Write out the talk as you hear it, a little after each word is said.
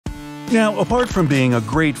Now, apart from being a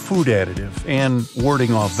great food additive and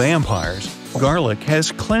warding off vampires, garlic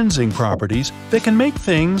has cleansing properties that can make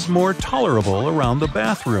things more tolerable around the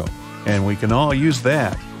bathroom. And we can all use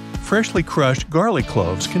that. Freshly crushed garlic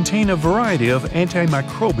cloves contain a variety of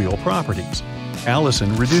antimicrobial properties.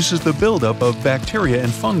 Allicin reduces the buildup of bacteria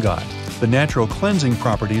and fungi. The natural cleansing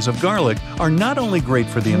properties of garlic are not only great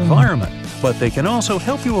for the environment, but they can also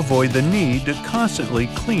help you avoid the need to constantly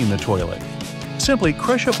clean the toilet. Simply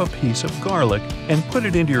crush up a piece of garlic and put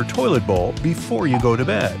it into your toilet bowl before you go to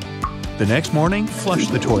bed. The next morning, flush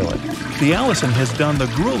the toilet. The Allicin has done the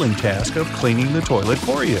grueling task of cleaning the toilet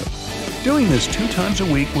for you. Doing this 2 times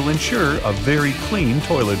a week will ensure a very clean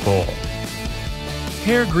toilet bowl.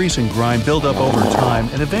 Hair grease and grime build up over time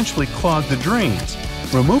and eventually clog the drains.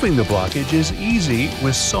 Removing the blockage is easy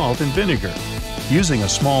with salt and vinegar. Using a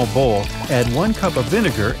small bowl, add 1 cup of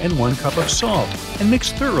vinegar and 1 cup of salt and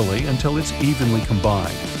mix thoroughly until it's evenly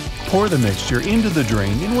combined. Pour the mixture into the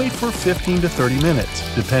drain and wait for 15 to 30 minutes,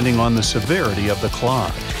 depending on the severity of the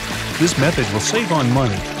clog. This method will save on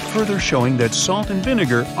money, further showing that salt and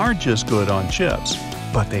vinegar aren't just good on chips,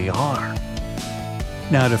 but they are.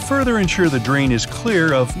 Now, to further ensure the drain is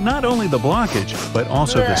clear of not only the blockage, but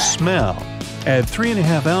also the smell, add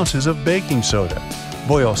 3½ ounces of baking soda.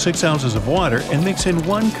 Boil 6 ounces of water and mix in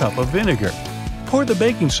 1 cup of vinegar. Pour the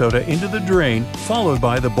baking soda into the drain, followed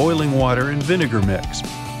by the boiling water and vinegar mix.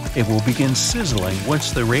 It will begin sizzling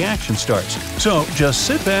once the reaction starts, so just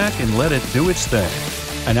sit back and let it do its thing.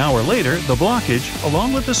 An hour later, the blockage,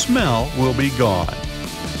 along with the smell, will be gone.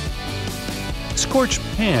 Scorched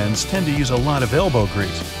pans tend to use a lot of elbow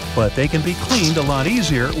grease, but they can be cleaned a lot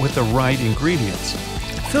easier with the right ingredients.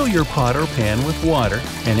 Fill your pot or pan with water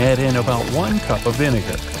and add in about 1 cup of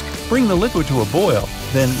vinegar. Bring the liquid to a boil,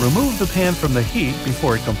 then remove the pan from the heat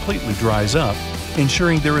before it completely dries up,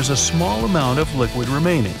 ensuring there is a small amount of liquid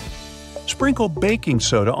remaining. Sprinkle baking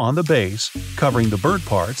soda on the base, covering the burnt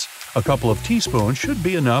parts. A couple of teaspoons should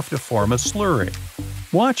be enough to form a slurry.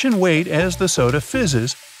 Watch and wait as the soda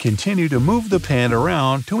fizzes. Continue to move the pan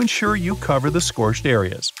around to ensure you cover the scorched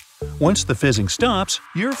areas. Once the fizzing stops,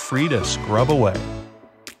 you're free to scrub away.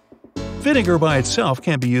 Vinegar by itself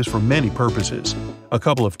can be used for many purposes. A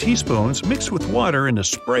couple of teaspoons mixed with water in a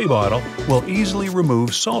spray bottle will easily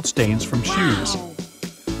remove salt stains from shoes.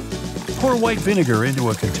 Pour white vinegar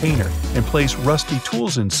into a container and place rusty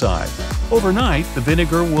tools inside. Overnight, the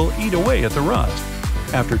vinegar will eat away at the rust.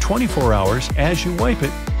 After 24 hours, as you wipe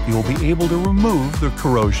it, you will be able to remove the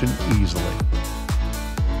corrosion easily.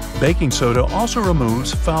 Baking soda also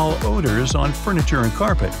removes foul odors on furniture and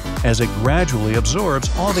carpet, as it gradually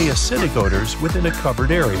absorbs all the acidic odors within a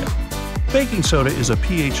covered area. Baking soda is a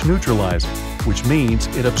pH neutralizer, which means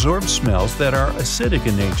it absorbs smells that are acidic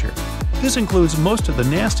in nature. This includes most of the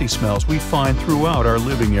nasty smells we find throughout our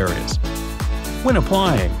living areas. When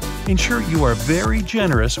applying, ensure you are very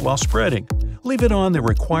generous while spreading. Leave it on the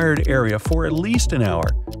required area for at least an hour,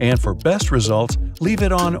 and for best results, leave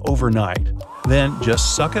it on overnight. Then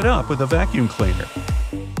just suck it up with a vacuum cleaner.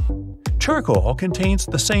 Charcoal contains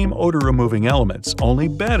the same odor-removing elements, only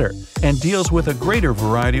better, and deals with a greater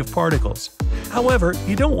variety of particles. However,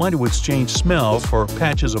 you don't want to exchange smells for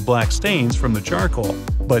patches of black stains from the charcoal,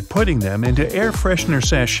 but putting them into air freshener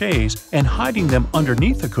sachets and hiding them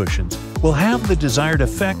underneath the cushions will have the desired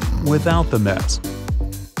effect without the mess.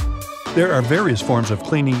 There are various forms of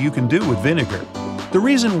cleaning you can do with vinegar. The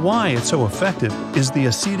reason why it's so effective is the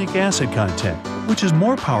acetic acid content, which is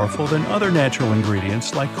more powerful than other natural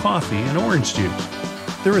ingredients like coffee and orange juice.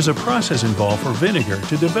 There is a process involved for vinegar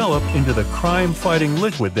to develop into the crime-fighting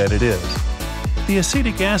liquid that it is. The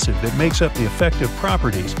acetic acid that makes up the effective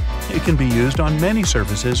properties, it can be used on many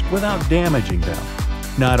surfaces without damaging them.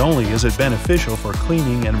 Not only is it beneficial for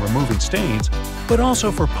cleaning and removing stains, but also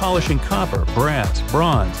for polishing copper, brass,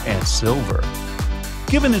 bronze, and silver.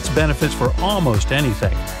 Given its benefits for almost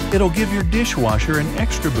anything, it'll give your dishwasher an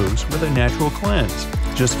extra boost with a natural cleanse.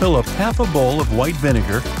 Just fill up half a bowl of white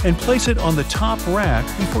vinegar and place it on the top rack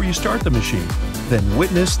before you start the machine. Then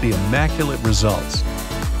witness the immaculate results.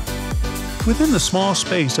 Within the small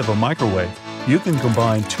space of a microwave, you can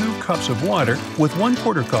combine 2 cups of water with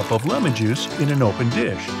 1/4 cup of lemon juice in an open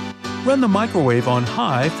dish. Run the microwave on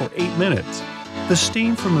high for 8 minutes. The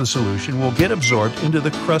steam from the solution will get absorbed into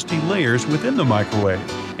the crusty layers within the microwave,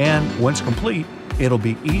 and once complete, it'll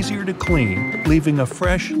be easier to clean, leaving a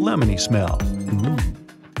fresh, lemony smell.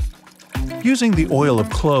 Using the oil of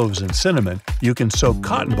cloves and cinnamon, you can soak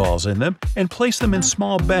cotton balls in them and place them in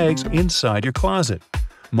small bags inside your closet.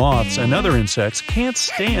 Moths and other insects can't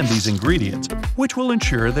stand these ingredients, which will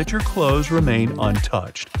ensure that your clothes remain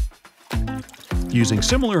untouched. Using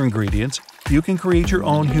similar ingredients, you can create your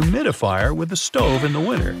own humidifier with a stove in the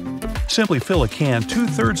winter. Simply fill a can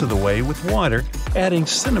 2/3 of the way with water, adding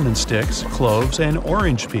cinnamon sticks, cloves, and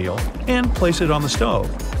orange peel, and place it on the stove.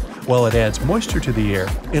 While it adds moisture to the air,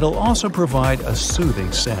 it'll also provide a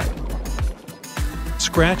soothing scent.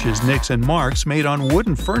 Scratches, nicks, and marks made on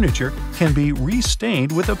wooden furniture can be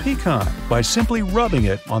restained with a pecan by simply rubbing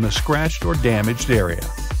it on the scratched or damaged area.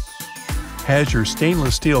 Has your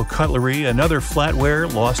stainless steel cutlery and other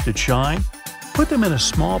flatware lost its shine? Put them in a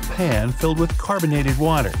small pan filled with carbonated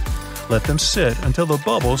water. Let them sit until the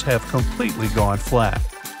bubbles have completely gone flat.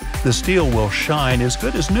 The steel will shine as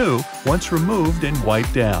good as new once removed and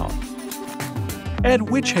wiped down. Add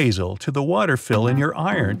witch hazel to the water fill in your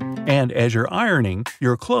iron, and as you're ironing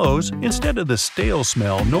your clothes, instead of the stale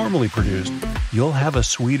smell normally produced, you'll have a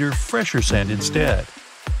sweeter, fresher scent instead.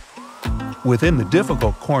 Within the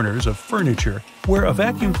difficult corners of furniture where a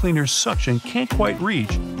vacuum cleaner's suction can't quite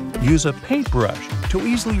reach, use a paintbrush to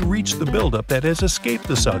easily reach the buildup that has escaped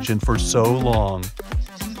the suction for so long.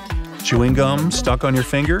 Chewing gum stuck on your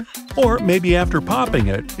finger? Or maybe after popping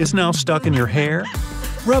it, is now stuck in your hair?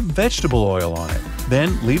 Rub vegetable oil on it,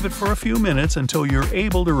 then leave it for a few minutes until you're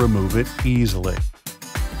able to remove it easily.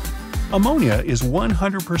 Ammonia is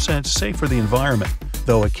 100% safe for the environment,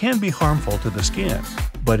 though it can be harmful to the skin.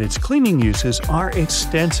 But its cleaning uses are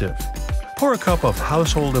extensive. Pour a cup of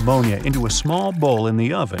household ammonia into a small bowl in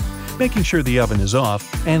the oven, making sure the oven is off,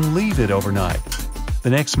 and leave it overnight.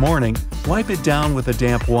 The next morning, wipe it down with a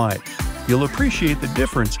damp wipe. You'll appreciate the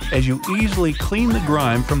difference as you easily clean the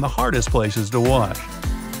grime from the hardest places to wash.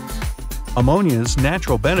 Ammonia's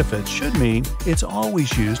natural benefits should mean it's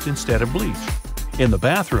always used instead of bleach. In the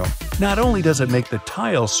bathroom, not only does it make the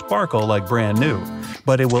tiles sparkle like brand new,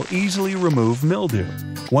 but it will easily remove mildew.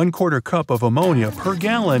 1/4 cup of ammonia per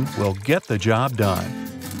gallon will get the job done.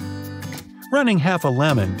 Running half a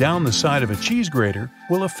lemon down the side of a cheese grater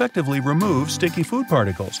will effectively remove sticky food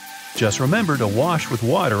particles. Just remember to wash with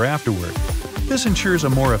water afterward. This ensures a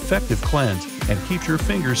more effective cleanse and keeps your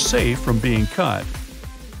fingers safe from being cut.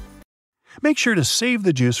 Make sure to save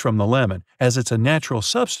the juice from the lemon, as it's a natural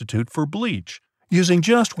substitute for bleach. Using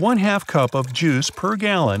just 1/2 cup of juice per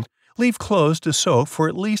gallon, leave clothes to soak for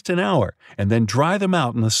at least an hour and then dry them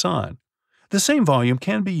out in the sun. The same volume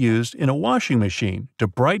can be used in a washing machine to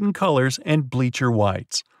brighten colors and bleach your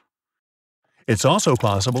whites. It's also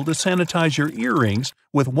possible to sanitize your earrings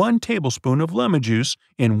with 1 tablespoon of lemon juice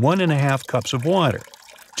in 1½ cups of water.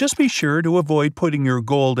 Just be sure to avoid putting your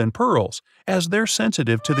gold and pearls, as they're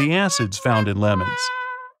sensitive to the acids found in lemons.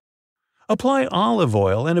 Apply olive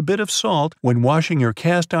oil and a bit of salt when washing your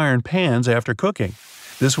cast iron pans after cooking.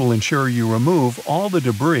 This will ensure you remove all the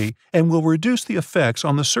debris and will reduce the effects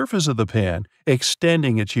on the surface of the pan,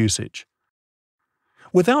 extending its usage.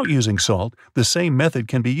 Without using salt, the same method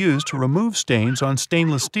can be used to remove stains on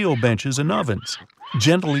stainless steel benches and ovens.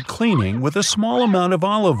 Gently cleaning with a small amount of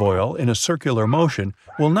olive oil in a circular motion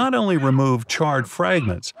will not only remove charred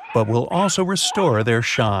fragments, but will also restore their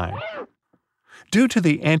shine. Due to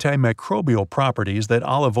the antimicrobial properties that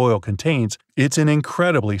olive oil contains, it's an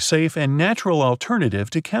incredibly safe and natural alternative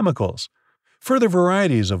to chemicals. Further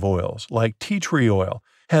varieties of oils, like tea tree oil,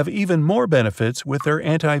 have even more benefits with their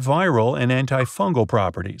antiviral and antifungal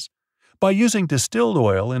properties. By using distilled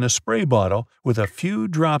oil in a spray bottle with a few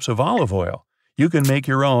drops of olive oil, you can make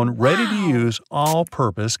your own ready-to-use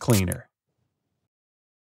all-purpose cleaner.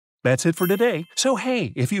 That's it for today. So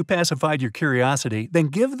hey, if you pacified your curiosity, then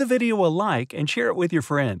give the video a like and share it with your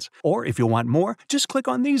friends. Or if you want more, just click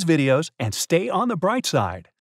on these videos and stay on the bright side.